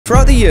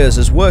Throughout the years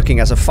as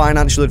working as a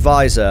financial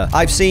advisor,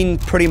 I've seen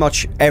pretty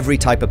much every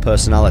type of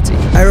personality.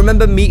 I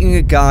remember meeting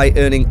a guy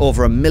earning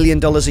over $1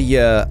 million a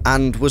year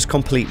and was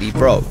completely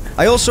broke.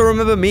 I also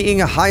remember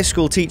meeting a high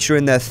school teacher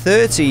in their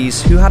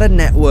 30s who had a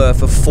net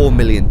worth of $4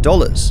 million.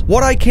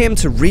 What I came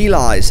to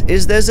realize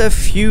is there's a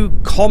few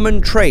common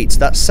traits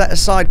that set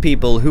aside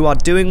people who are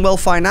doing well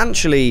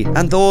financially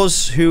and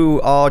those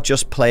who are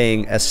just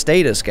playing a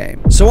status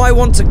game. So I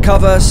want to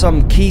cover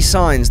some key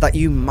signs that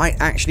you might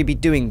actually be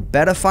doing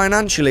better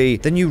financially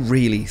than you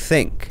really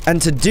think.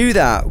 And to do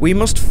that, we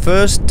must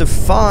first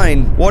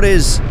define what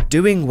is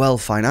doing well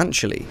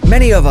financially.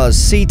 Many of us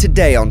see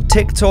today on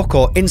TikTok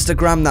or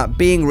Instagram that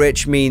being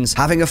rich means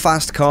having a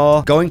fast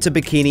car, going to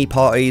bikini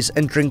parties,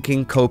 and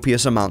drinking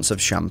copious amounts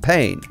of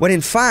champagne, when in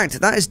fact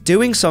that is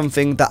doing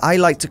something that I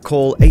like to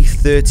call a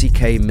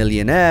 30k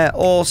millionaire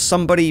or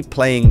somebody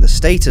playing the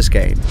status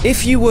game.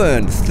 If you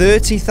earn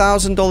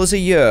 $30,000 a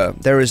year,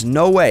 there is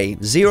no way,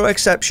 zero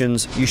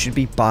exceptions, you should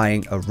be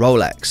buying a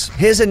Rolex.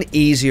 Here's an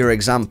easier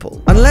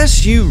example.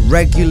 Unless you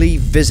regularly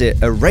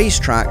visit a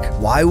racetrack,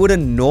 why would a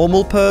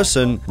normal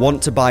person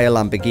want to buy a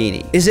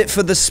Lamborghini? Is it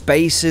for the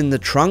space in the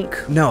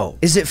trunk? No.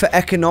 Is it for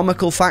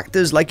economical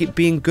factors like it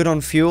being good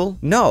on fuel?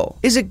 No.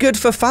 Is it good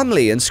for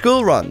family and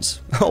school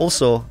runs?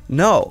 Also,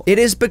 no. It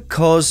is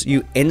because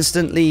you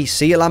instantly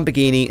see a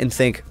Lamborghini and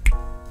think,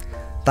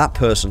 that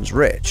person's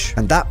rich,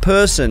 and that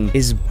person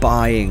is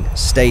buying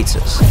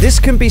status.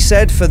 This can be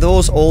said for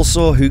those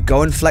also who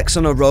go and flex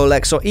on a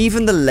Rolex or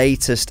even the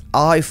latest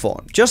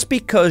iPhone. Just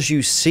because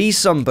you see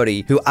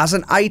somebody who has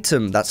an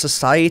item that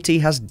society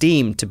has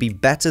deemed to be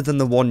better than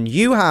the one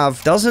you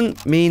have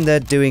doesn't mean they're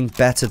doing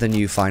better than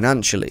you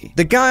financially.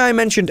 The guy I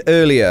mentioned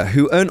earlier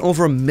who earned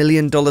over $1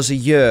 million a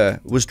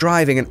year was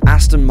driving an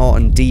Aston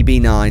Martin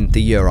DB9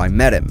 the year I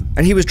met him,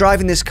 and he was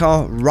driving this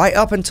car right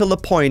up until the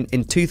point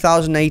in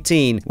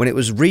 2018 when it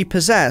was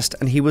repossessed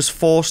and he was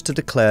forced to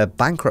declare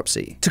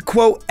bankruptcy. To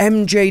quote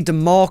MJ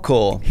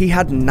DeMarco, he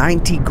had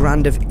 90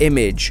 grand of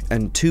image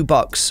and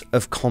 $2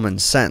 of common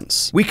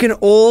sense. We can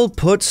all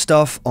put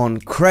stuff on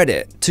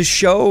credit to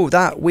show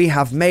that we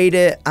have made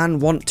it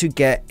and want to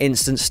get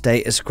instant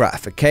status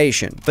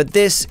gratification, but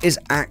this is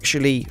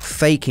actually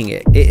faking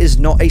it. It is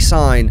not a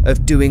sign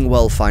of doing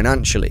well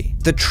financially.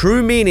 The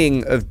true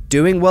meaning of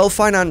doing well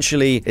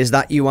financially is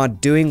that you are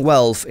doing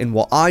wealth in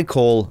what I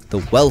call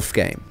the wealth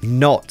game,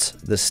 not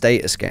the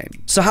status game.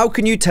 So how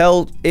can you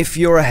tell if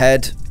you're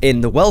ahead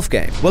in the wealth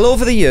game? Well,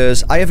 over the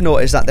years, I have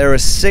noticed that there are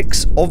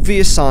 6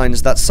 obvious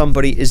signs that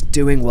somebody is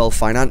doing well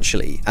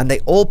financially, and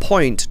they all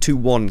point to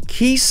one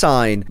key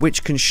sign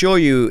which can show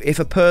you if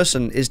a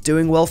person is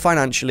doing well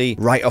financially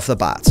right off the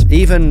bat,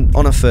 even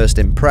on a first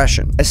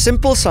impression. A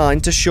simple sign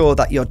to show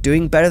that you're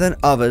doing better than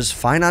others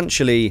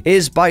financially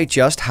is by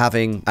just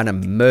having an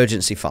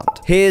emergency fund.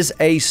 Here's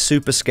a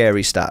super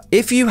scary stat.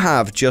 If you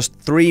have just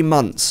 3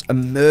 months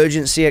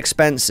emergency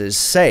expenses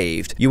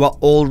saved, you are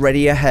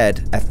already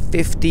ahead at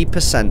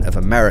 50% of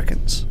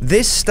Americans.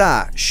 This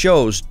stat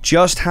shows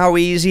just how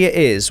easy it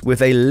is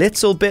with a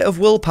little bit of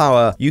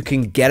willpower you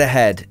can get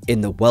ahead in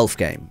the wealth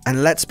game.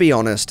 And let's be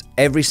honest,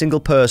 every single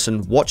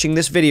person watching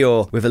this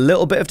video with a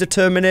little bit of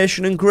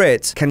determination and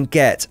grit can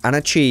get and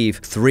achieve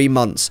 3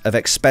 months of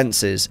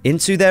expenses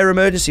into their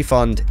emergency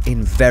fund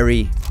in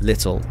very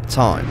little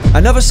time.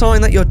 Another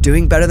sign that you're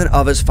doing better than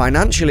others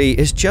financially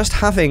is just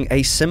having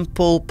a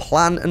simple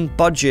plan and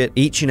budget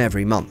each and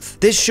every month.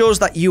 This shows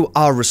that you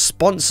are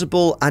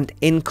responsible and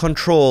in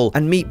control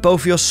and meet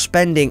both your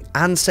spending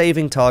and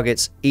saving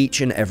targets each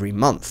and every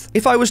month.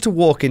 If I was to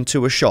walk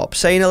into a shop,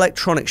 say an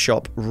electronics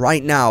shop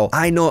right now,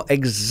 I know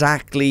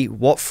exactly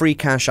what free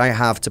cash I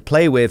have to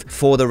play with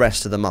for the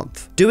rest of the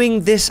month.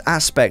 Doing this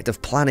aspect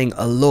of planning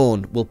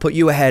alone will put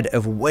you ahead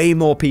of way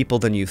more people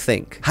than you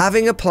think.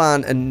 Having a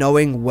plan and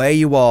knowing where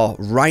you are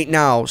right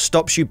now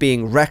stops you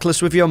being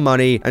reckless with your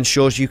money and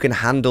shows you can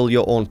handle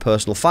your own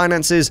personal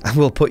finances and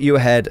will put you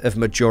ahead of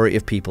majority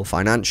of people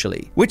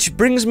financially. Which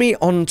brings me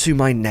on to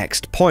my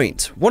next point.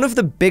 One of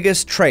the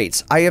biggest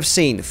traits I have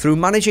seen through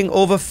managing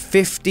over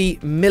 50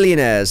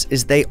 millionaires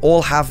is they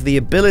all have the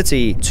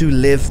ability to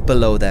live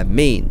below their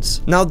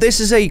means. Now,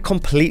 this is a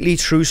completely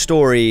true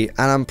story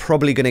and I'm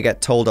probably going to get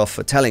told off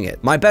for telling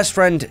it. My best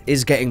friend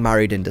is getting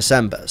married in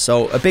December,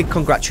 so a big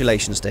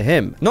congratulations to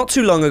him. Not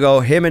too long ago,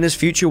 him and his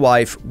future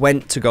wife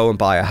went to go and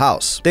buy a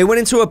house. They went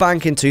into a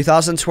bank in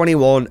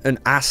 2021 and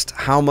asked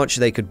how much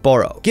they could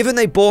borrow. Given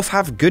they both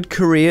have good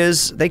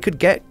careers, they could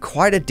get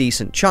quite a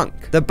decent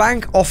chunk. The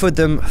bank offered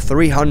them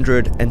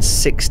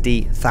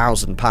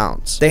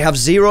 £360,000. They have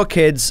 0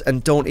 kids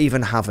and don't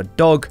even have a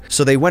dog,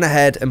 so they went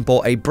ahead and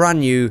bought a brand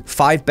new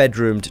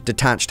 5-bedroomed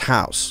detached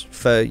house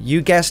for,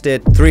 you guessed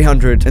it,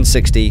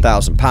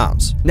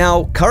 £360,000.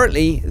 Now,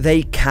 currently,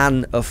 they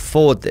can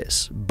afford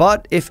this,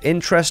 but if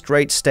interest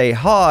rates stay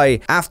high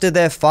after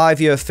their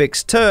 5-year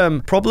fixed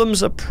term,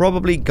 problems are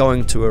probably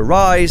going to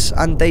arise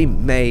and they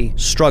may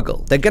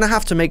struggle. They're going to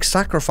have to make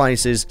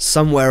sacrifices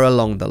somewhere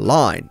along the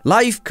line.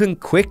 Life can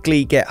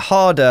quickly get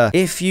harder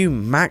if you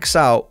max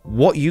out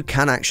what you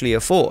can actually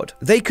afford.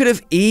 They could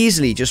have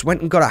easily just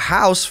went and got a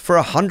house for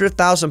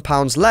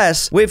 £100,000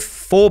 less with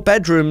 4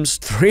 bedrooms,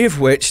 3 of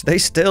which they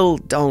still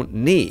don't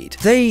need.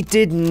 They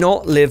did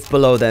not live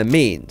below their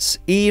means,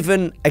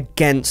 even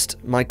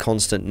against my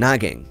constant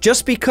nagging.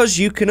 Just because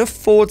you can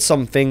afford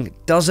something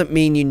doesn't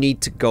mean you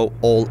need to go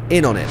all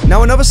in on it.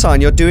 Now, another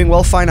sign you're doing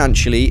well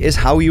financially is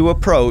how you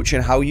approach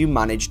and how you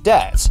manage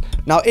debt.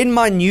 Now, in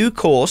my new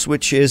course,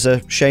 which is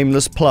a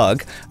shameless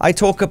plug, I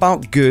talk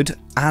about good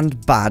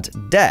and bad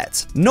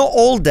debt. Not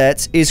all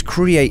debt is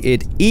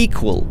created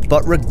equal,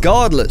 but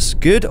regardless,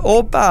 good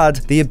or bad,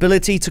 the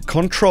ability to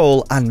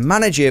control and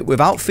manage it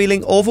without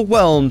feeling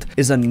overwhelmed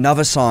is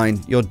another sign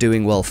you're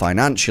doing well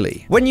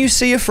financially. When you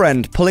see a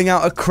friend pulling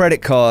out a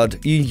credit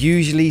card, you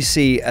usually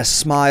see a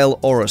smile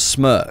or a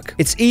smirk.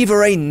 It's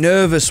either a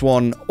nervous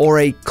one or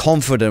a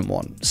confident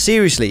one.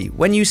 Seriously,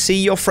 when you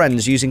see your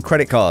friends using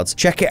credit cards,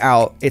 check it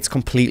out. It's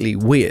completely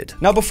weird.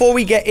 Now, before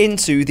we get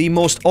into the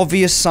most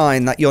obvious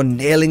sign that you're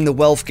nailing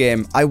the wealth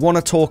game, I want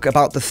to talk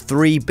about the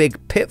 3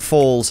 big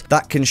pitfalls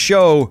that can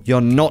show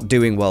you're not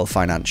doing well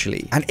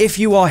financially. And if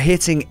you are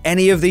hitting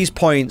any of these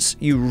points,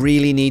 you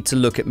really need to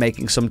look at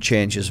making some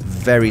changes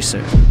very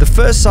soon. The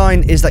first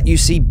sign is that you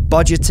see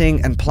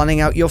budgeting and planning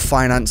out your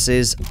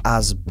finances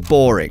as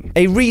boring.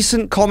 A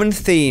recent common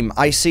theme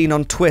I've seen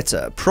on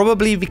Twitter,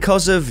 probably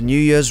because of New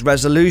Year's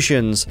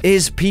resolutions,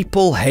 is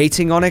people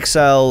hating on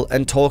Excel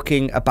and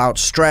talking about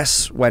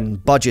stress when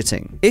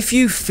budgeting. If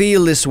you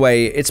feel this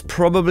way, it's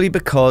probably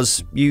because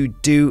you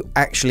do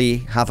actually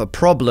have a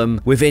problem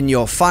within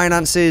your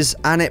finances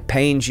and it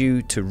pains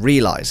you to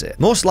realize it.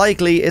 Most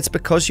likely, it's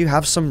because you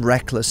have some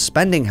reckless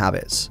spending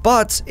habits.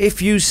 But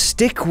if you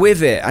stick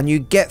with it and you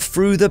get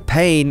through the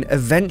pain,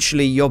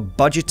 eventually your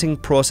budgeting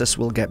process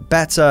will get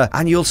better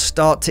and you'll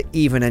start to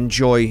even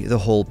enjoy the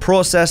whole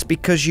process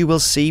because you will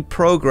see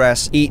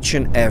progress each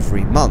and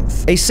every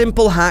month. A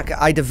simple hack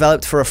I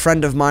developed for a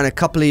friend of mine a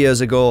couple of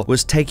years ago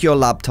was take your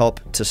laptop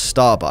to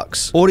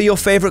Starbucks. Order your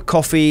favorite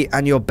coffee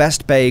and your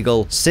best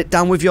bagel, sit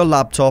down with your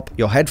laptop,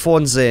 your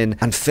headphones in,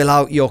 and fill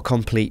out your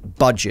complete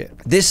budget.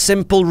 This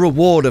simple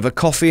reward of a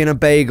coffee and a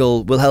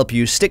bagel will help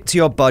you stick to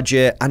your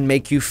budget and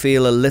make you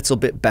feel a little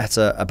bit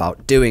better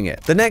about doing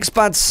it. The next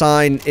bad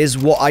sign is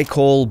what I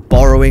call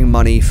borrowing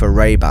money for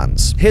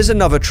Ray-Bans. Here's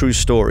another true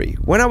story.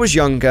 When I was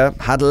younger,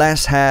 had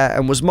less hair,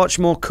 and was much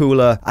more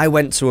cooler, I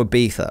went to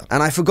Ibiza,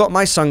 and I forgot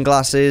my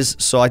sunglasses,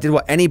 so I did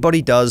what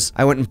anybody does.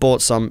 I went and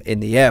bought some in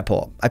the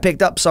airport. I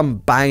picked up some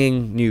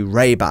banging new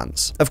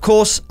Ray-Bans. Of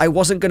course, I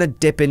wasn't going to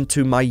dip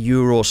into my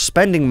euro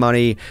spending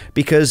money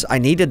because I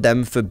needed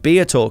them for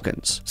beer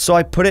tokens, so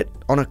I put it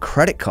on a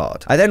credit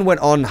card. I then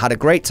went on, had a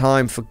great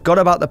time, forgot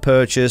about the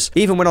purchase,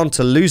 even went on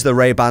to lose the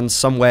Ray-Bans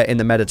somewhere in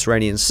the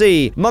Mediterranean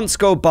Sea. Months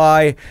go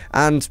by,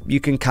 and you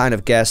can kind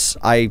of guess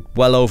I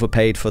well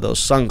overpaid for those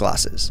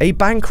sunglasses. A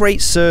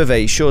Bankrate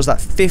survey shows that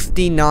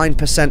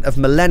 59% of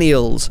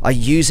millennials are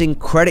using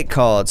credit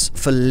cards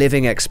for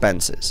living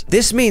expenses.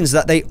 This means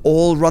that they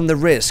all run the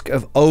risk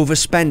of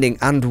overspending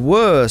and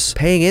worse,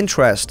 paying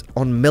interest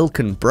on milk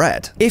and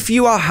bread. If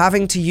you are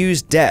having to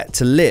use debt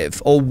to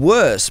live, or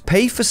worse,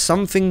 pay for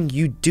something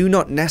you do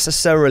not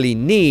necessarily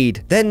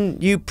need, then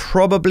you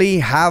probably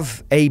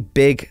have a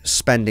big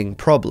spending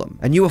problem,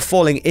 and you are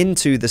falling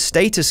into the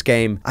status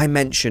game I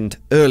mentioned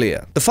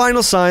earlier. The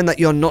final sign that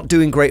you're not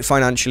doing great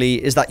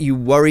financially is that you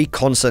worry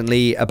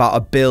constantly about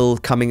a bill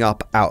coming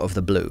up out of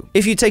the blue.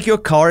 If you take your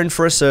car in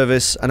for a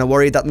service and are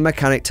worried that the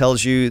mechanic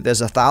tells you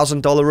there's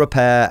 $1,000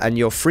 repair and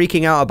you're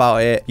freaking out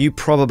about it, you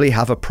probably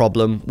have a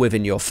problem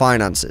within your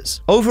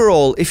finances.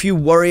 Overall, if you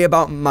worry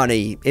about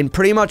money in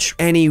pretty much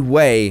any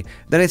way,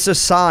 then it's a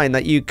sign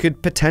that you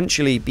could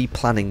potentially be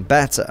planning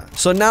better.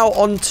 So now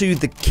on to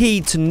the key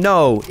to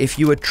know if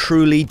you are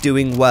truly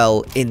doing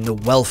well in the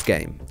wealth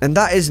game, and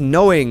that is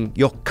knowing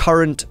your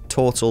current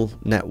total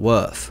net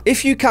worth.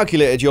 If you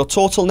calculated your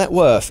total net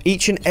worth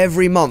each and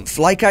every month,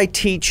 like I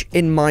teach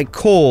in my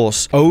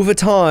course, over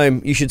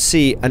time, you should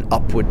see an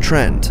upward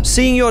trend.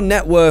 Seeing your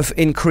net worth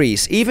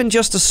increase, even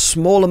just a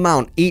small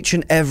amount each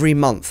and every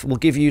month, will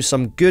give you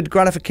some good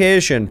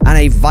gratification and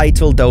a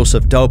vital dose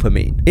of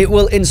dopamine. It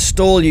will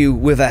install you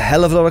with a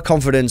hell of a lot of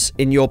confidence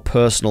in your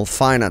personal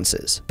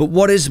finances. But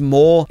what is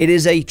more, it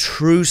is a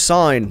true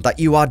sign that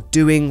you are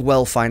doing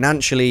well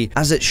financially,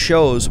 as it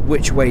shows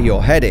which way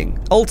you're heading.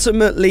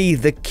 Ultimately, Literally,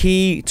 the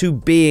key to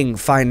being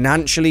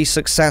financially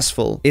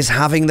successful is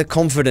having the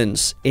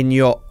confidence in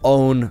your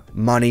own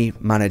money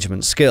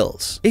management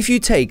skills. If you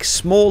take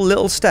small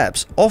little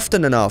steps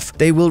often enough,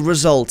 they will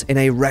result in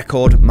a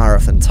record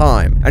marathon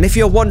time. And if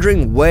you're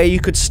wondering where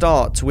you could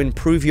start to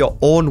improve your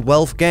own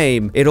wealth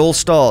game, it all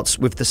starts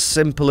with the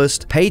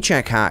simplest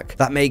paycheck hack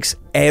that makes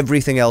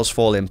everything else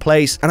fall in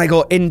place. And I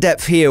go in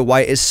depth here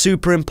why it is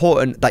super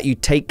important that you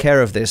take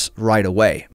care of this right away.